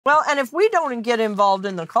Well, and if we don't get involved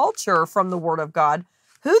in the culture from the Word of God,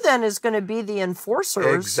 who then is going to be the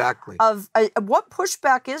enforcers exactly. of what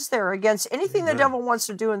pushback is there against anything the devil wants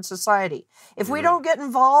to do in society? If we don't get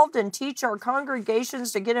involved and teach our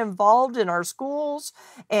congregations to get involved in our schools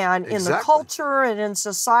and in the culture and in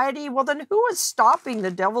society, well, then who is stopping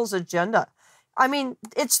the devil's agenda? I mean,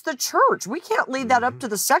 it's the church. We can't leave that up to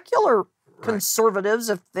the secular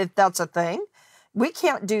conservatives if that's a thing. We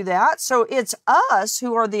can't do that. So it's us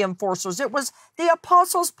who are the enforcers. It was the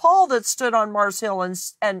Apostles Paul that stood on Mars Hill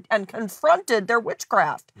and confronted their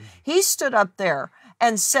witchcraft. He stood up there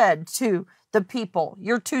and said to the people,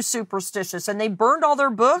 you're too superstitious. And they burned all their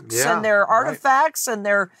books and their artifacts and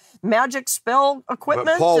their magic spell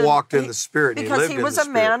equipment. But Paul walked in the Spirit. Because he was a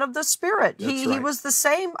man of the Spirit. He was the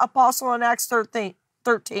same apostle in Acts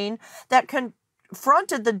 13 that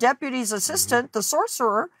confronted the deputy's assistant, the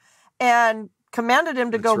sorcerer, and commanded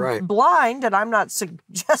him to go blind, and I'm not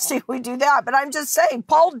suggesting we do that, but I'm just saying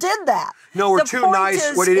Paul did that. No, we're too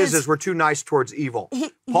nice. What it is we're too nice towards evil.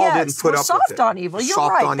 Paul didn't put up with it. Soft on evil. You're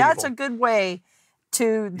right. That's a good way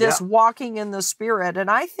to this walking in the Spirit. And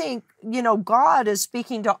I think, God is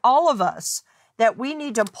speaking to all of us that we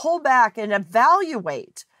need to pull back and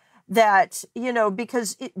evaluate that,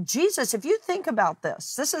 because Jesus, if you think about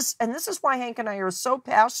this is why Hank and I are so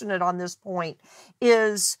passionate on this point,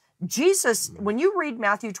 is Jesus, when you read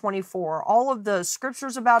Matthew 24, all of the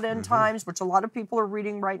scriptures about end times, which a lot of people are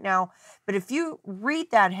reading right now, but if you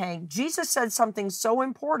read that, Hank, Jesus said something so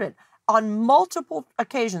important on multiple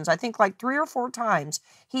occasions, I think like 3 or 4 times.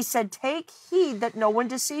 He said, take heed that no one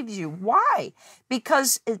deceives you. Why?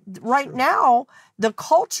 Because right now, the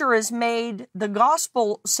culture is made, the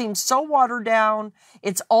gospel seems so watered down.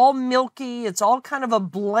 It's all milky. It's all kind of a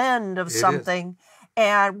blend of something.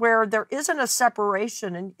 And where there isn't a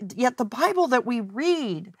separation. And yet the Bible that we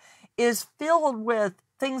read is filled with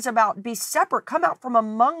things about be separate, come out from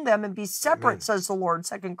among them and be separate, says the Lord,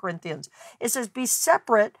 2 Corinthians. It says, be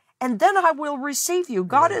separate, and then I will receive you.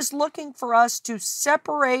 God is looking for us to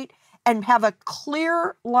separate and have a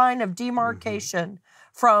clear line of demarcation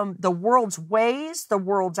from the world's ways, the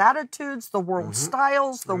world's attitudes, the world's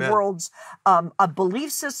styles, the world's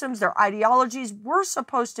belief systems, their ideologies. We're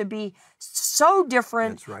supposed to be so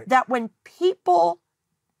different that when people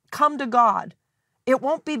come to God, it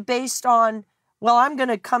won't be based on, well, I'm going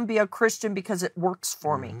to come be a Christian because it works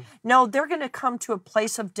for me. No, they're going to come to a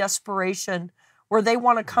place of desperation where they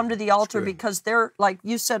want to come to the altar because they're, like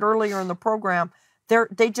you said earlier in the program, they're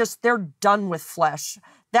done with flesh.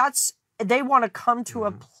 They want to come to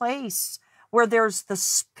a place where there's the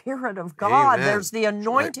Spirit of God. There's the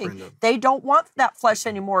anointing. They don't want that flesh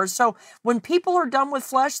anymore. So when people are done with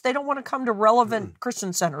flesh, they don't want to come to Relevant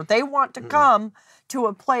Christian Center. They want to come to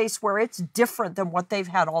a place where it's different than what they've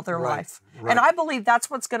had all their life. And I believe that's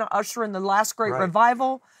what's going to usher in the last great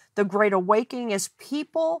revival, the great awakening, is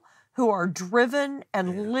people who are driven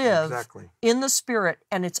and live in the Spirit,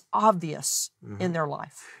 and it's obvious in their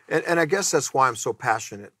life. And I guess that's why I'm so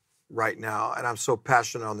passionate right now, and I'm so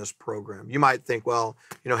passionate on this program. You might think, well,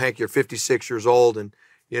 Hank, you're 56 years old, and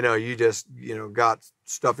you just got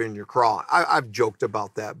stuff in your craw. I've joked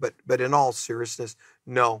about that, but in all seriousness,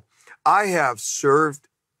 no. I have served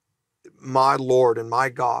my Lord and my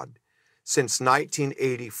God since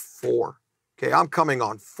 1984. Okay, I'm coming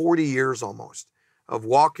on 40 years almost of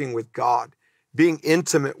walking with God, being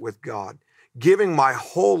intimate with God, giving my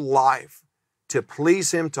whole life to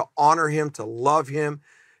please Him, to honor Him, to love Him,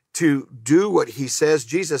 to do what He says.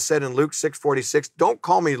 Jesus said in Luke 6:46, don't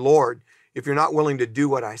call me Lord if you're not willing to do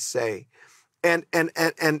what I say. And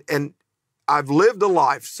I've lived a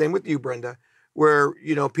life, same with you, Brenda, where,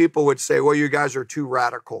 people would say, well, you guys are too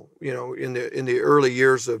radical, in the early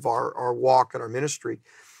years of our walk and our ministry.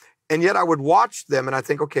 And yet I would watch them and I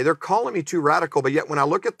think, okay, they're calling me too radical, but yet when I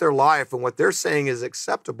look at their life and what they're saying is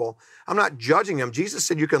acceptable, I'm not judging them. Jesus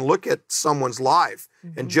said you can look at someone's life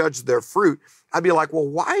and judge their fruit. I'd be like, well,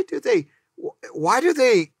 why do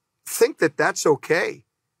they think that that's okay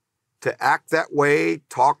to act that way,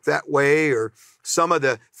 talk that way, or some of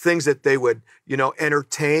the things that they would,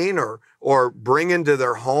 entertain or bring into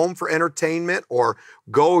their home for entertainment, or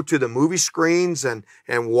go to the movie screens and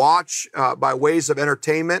watch by ways of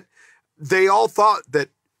entertainment? They all thought that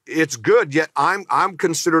it's good, yet I'm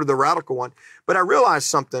considered the radical one. But I realized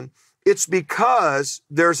something. It's because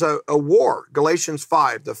there's a war, Galatians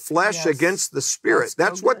 5, the flesh against the spirit.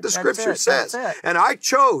 That's what the scripture says. And I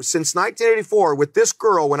chose since 1984 with this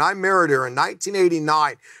girl when I married her in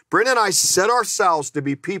 1989. Brenda and I set ourselves to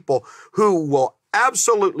be people who will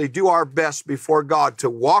absolutely do our best before God to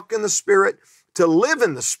walk in the Spirit, to live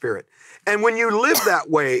in the Spirit. And when you live that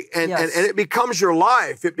way and, Yes. and it becomes your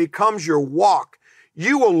life, it becomes your walk,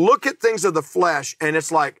 you will look at things of the flesh and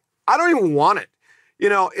it's like, I don't even want it. You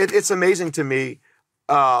know, it's amazing to me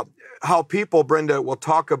how people, Brenda, will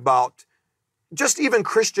talk about just even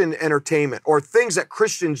Christian entertainment or things that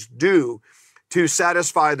Christians do to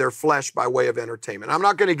satisfy their flesh by way of entertainment. I'm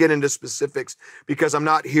not going to get into specifics because I'm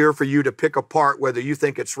not here for you to pick apart whether you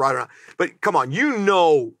think it's right or not. But come on, you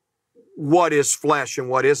know what is flesh and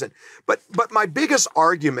what isn't. But my biggest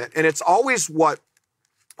argument, and it's always what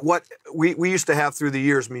we used to have through the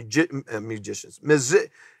years,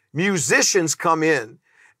 musicians come in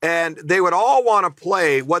and they would all want to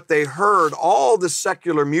play what they heard all the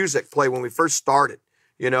secular music play when we first started,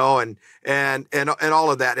 you know, and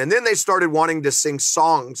all of that. And then they started wanting to sing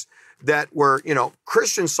songs that were, you know,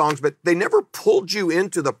 Christian songs, but they never pulled you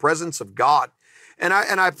into the presence of God. And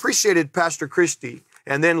I appreciated Pastor Christy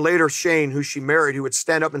and then later Shane, who she married, who would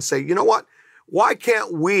stand up and say, you know what? Why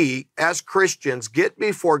can't we as Christians get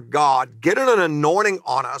before God, get an anointing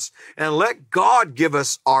on us, and let God give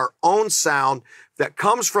us our own sound that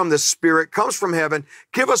comes from the Spirit, comes from heaven,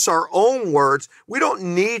 give us our own words. We don't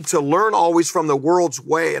need to learn always from the world's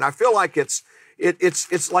way. And I feel like it's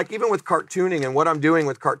like even with cartooning and what I'm doing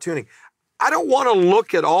with cartooning, I don't want to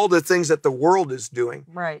look at all the things that the world is doing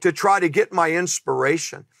to try to get my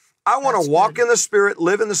inspiration. I want to walk in the Spirit,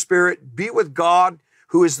 live in the Spirit, be with God,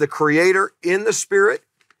 who is the Creator in the Spirit,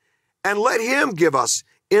 and let Him give us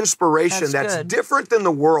inspiration that's different than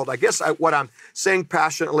the world. I guess what I'm saying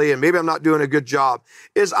passionately, and maybe I'm not doing a good job,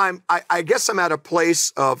 is I guess I'm at a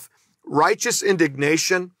place of righteous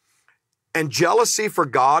indignation and jealousy for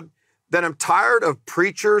God, that I'm tired of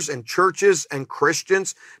preachers and churches and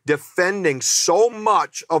Christians defending so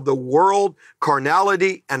much of the world,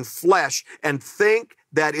 carnality, and flesh, and think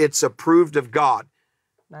that it's approved of God.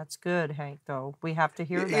 That's good, Hank, though. We have to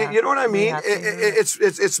hear that. You know what I mean?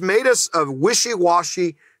 It's made us a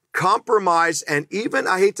wishy-washy, compromise, and even,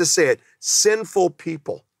 I hate to say it, sinful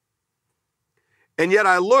people. And yet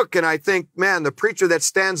I look and I think, man, the preacher that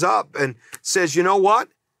stands up and says, you know what?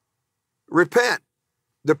 Repent.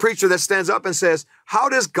 The preacher that stands up and says, how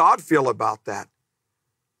does God feel about that?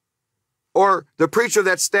 Or the preacher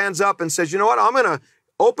that stands up and says, you know what? I'm going to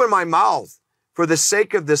open my mouth for the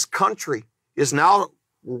sake of this country, is now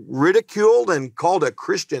ridiculed and called a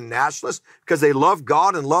Christian nationalist because they love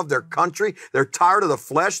God and love their country. They're tired of the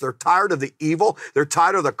flesh. They're tired of the evil. They're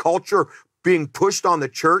tired of the culture being pushed on the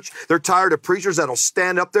church. They're tired of preachers that'll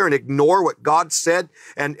stand up there and ignore what God said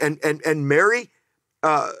and marry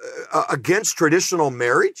against traditional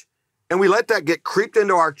marriage. And we let that get creeped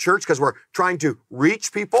into our church because we're trying to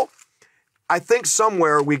reach people. I think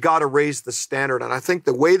somewhere we got to raise the standard. And I think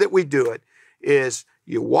the way that we do it is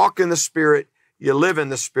you walk in the Spirit, you live in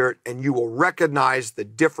the Spirit, and you will recognize the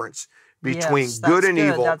difference between good and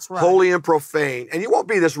evil, holy and profane. And you won't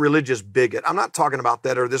be this religious bigot. I'm not talking about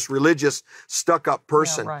that, or this religious stuck-up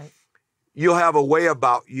person. Yeah, right. You'll have a way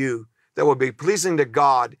about you that will be pleasing to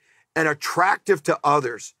God and attractive to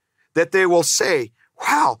others, that they will say,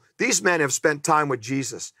 wow, these men have spent time with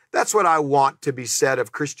Jesus. That's what I want to be said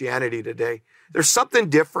of Christianity today. There's something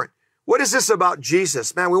different. What is this about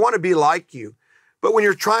Jesus? Man, we want to be like you. But when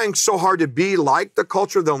you're trying so hard to be like the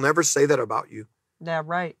culture, they'll never say that about you. Yeah,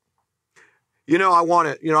 right. You know, I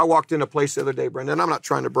walked in a place the other day, Brenda, and I'm not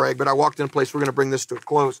trying to brag, but I walked in a place, we're going to bring this to a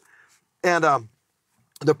close. And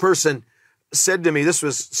the person said to me, this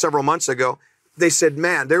was several months ago, they said,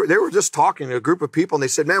 man, they were just talking to a group of people, and they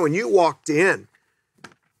said, man, when you walked in,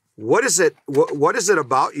 what is it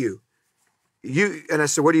about you? And I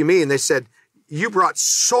said, what do you mean? They said, you brought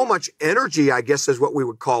so much energy, I guess is what we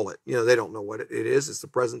would call it. You know, they don't know what it is. It's the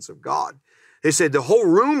presence of God. They said the whole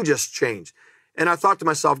room just changed. And I thought to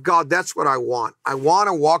myself, God, that's what I want. I want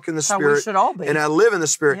to walk in the Spirit. We should all be. And I live in the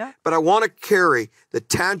Spirit. Yeah. But I want to carry the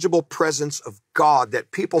tangible presence of God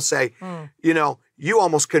that people say, you know, you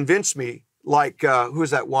almost convinced me, like,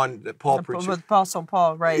 who's that one that Paul preaches? With Apostle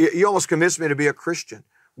Paul, right. You almost convinced me to be a Christian.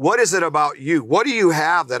 What is it about you? What do you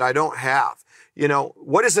have that I don't have? You know,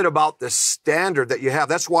 what is it about the standard that you have?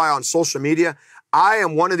 That's why on social media, I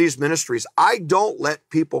am one of these ministries. I don't let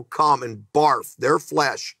people come and barf their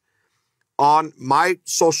flesh on my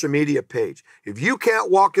social media page. If you can't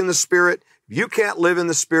walk in the Spirit, if you can't live in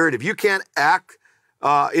the Spirit, if you can't act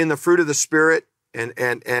in the fruit of the Spirit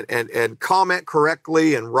and comment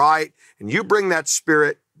correctly and right, and you bring that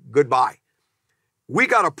Spirit, goodbye. We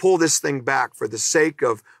got to pull this thing back for the sake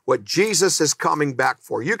of what Jesus is coming back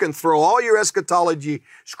for. You can throw all your eschatology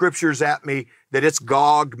scriptures at me that it's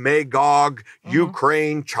Gog, Magog,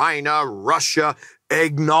 Ukraine, China, Russia,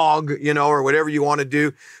 eggnog, you know, or whatever you want to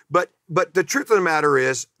do. But but the truth of the matter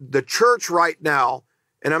is the church right now,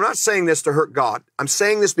 and I'm not saying this to hurt God. I'm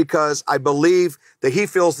saying this because I believe that he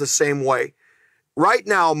feels the same way. Right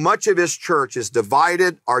now, much of his church is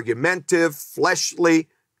divided, argumentative, fleshly,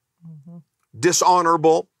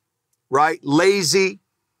 dishonorable, right? Lazy,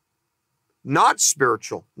 not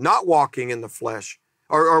spiritual, not walking in the flesh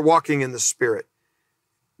or walking in the spirit.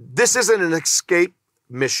 This isn't an escape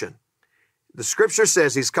mission. The scripture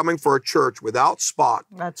says he's coming for a church without spot.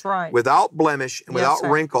 That's right. Without blemish and without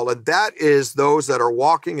wrinkle. And that is those that are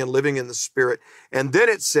walking and living in the spirit. And then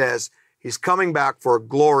it says he's coming back for a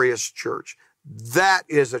glorious church. That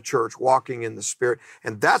is a church walking in the spirit.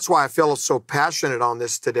 And that's why I feel so passionate on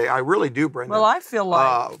this today. I really do, Brenda. Well, I feel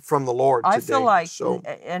like from the Lord today. I feel like,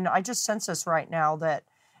 and I just sense this right now, that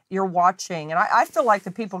you're watching. And I feel like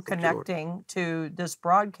the people connecting to this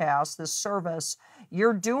broadcast, this service,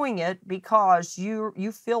 you're doing it because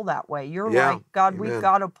you feel that way. You're like, God, we've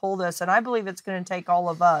got to pull this. And I believe it's going to take all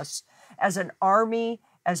of us as an army,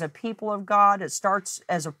 as a people of God. It starts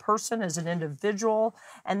as a person, as an individual,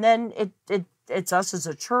 and then it's us as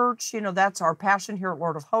a church. You know, that's our passion here at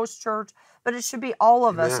Lord of Hosts Church, but it should be all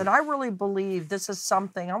of us. And I really believe this is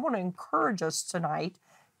something I want to encourage us tonight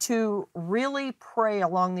to really pray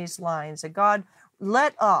along these lines, that God,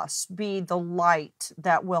 let us be the light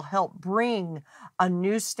that will help bring a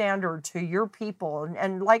new standard to your people.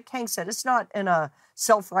 And like Hank said, it's not in a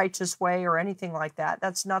self-righteous way or anything like that.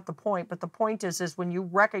 That's not the point. But the point is when you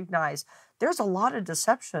recognize there's a lot of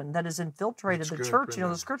deception that has infiltrated the church. You know,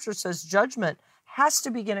 the scripture says judgment has to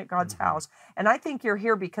begin at God's house. And I think you're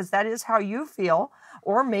here because that is how you feel.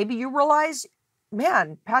 Or maybe you realize,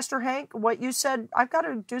 man, Pastor Hank, what you said, I've got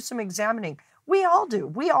to do some examining. We all do.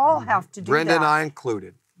 We all have to do Brenda that. and I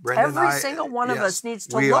included. Every single one of us needs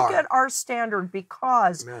to look at our standard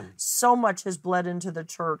because so much has bled into the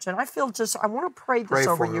church. And I feel I want to pray this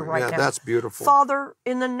over you right now. That's beautiful. Father,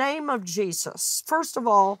 in the name of Jesus, first of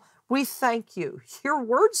all, we thank you. Your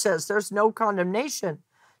word says there's no condemnation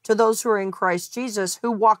to those who are in Christ Jesus,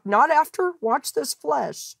 who walk not after, watch this,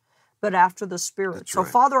 flesh, but after the Spirit. That's so,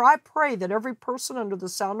 right. Father, I pray that every person under the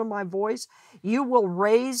sound of my voice, you will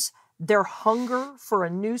raise their hunger for a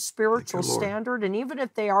new spiritual standard. And even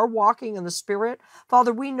if they are walking in the Spirit,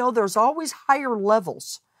 Father, we know there's always higher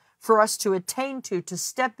levels for us to attain to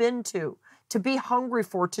step into, to be hungry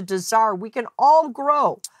for, to desire. We can all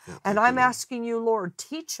grow. And I'm asking you, Lord,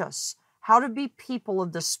 teach us how to be people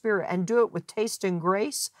of the Spirit and do it with taste and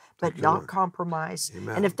grace, but not compromise.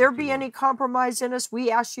 Amen. And if there be any compromise in us,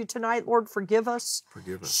 we ask you tonight, Lord, forgive us.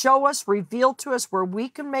 Show us, reveal to us where we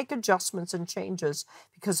can make adjustments and changes.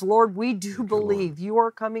 Because, Lord, we do believe you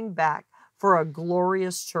are coming back for a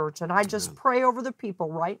glorious church. And I just pray over the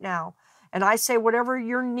people right now. And I say, whatever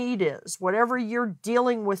your need is, whatever you're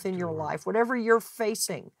dealing with in your life, whatever you're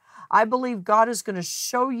facing, I believe God is going to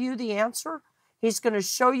show you the answer. He's going to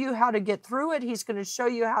show you how to get through it. He's going to show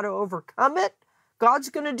you how to overcome it. God's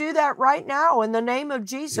going to do that right now in the name of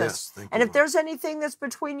Jesus. And if there's anything that's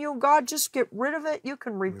between you and God, just get rid of it. You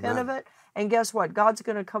can repent of it. And guess what? God's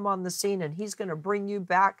going to come on the scene and he's going to bring you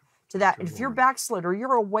back to that. And if you're backslid or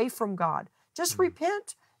you're away from God, just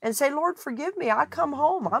repent and say, Lord, forgive me. I come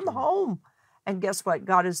home. I'm home. And guess what?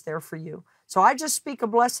 God is there for you. So I just speak a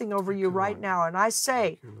blessing over you right now. And I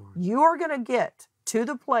say, you are going to get to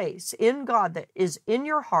the place in God that is in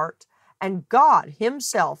your heart, and God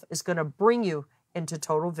himself is going to bring you into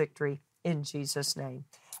total victory in Jesus' name.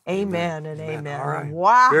 Amen and amen. All right.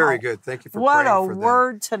 Wow. Very good. Thank you for what praying a for them.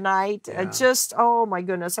 word tonight. Just, oh my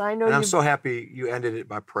goodness. I know. And I'm so happy you ended it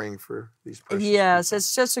by praying for these precious people.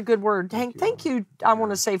 It's just a good word. Hank, thank you, I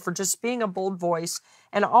want to say, for just being a bold voice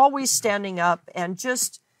and always standing up and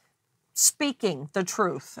just speaking the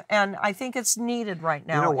truth. And I think it's needed right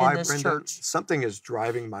now in this Brenda? church. Something is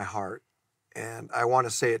driving my heart, and I want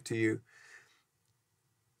to say it to you.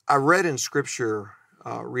 I read in Scripture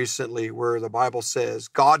recently where the Bible says,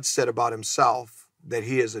 God said about himself that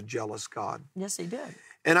he is a jealous God. Yes, he did.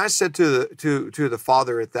 And I said to the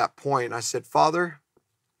Father at that point, I said, Father,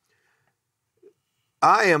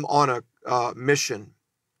 I am on a mission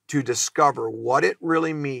to discover what it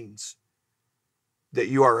really means that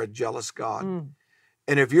you are a jealous God.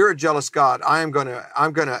 And if you're a jealous God, I'm going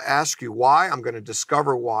to ask you why. I'm going to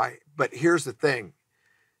discover why. But here's the thing.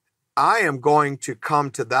 I am going to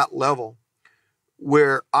come to that level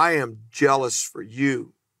where I am jealous for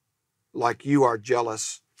you, like you are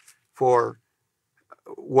jealous for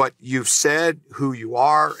what you've said, who you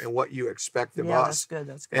are, and what you expect of us. That's good.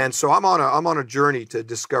 That's good. And so I'm on a journey to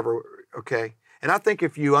discover, okay. And I think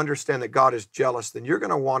if you understand that God is jealous, then you're going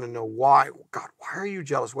to want to know why. God, why are you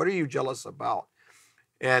jealous? What are you jealous about?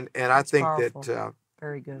 And I think powerful. that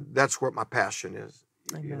Very good. That's where my passion is.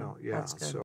 Amen. You know, yeah. That's good. So.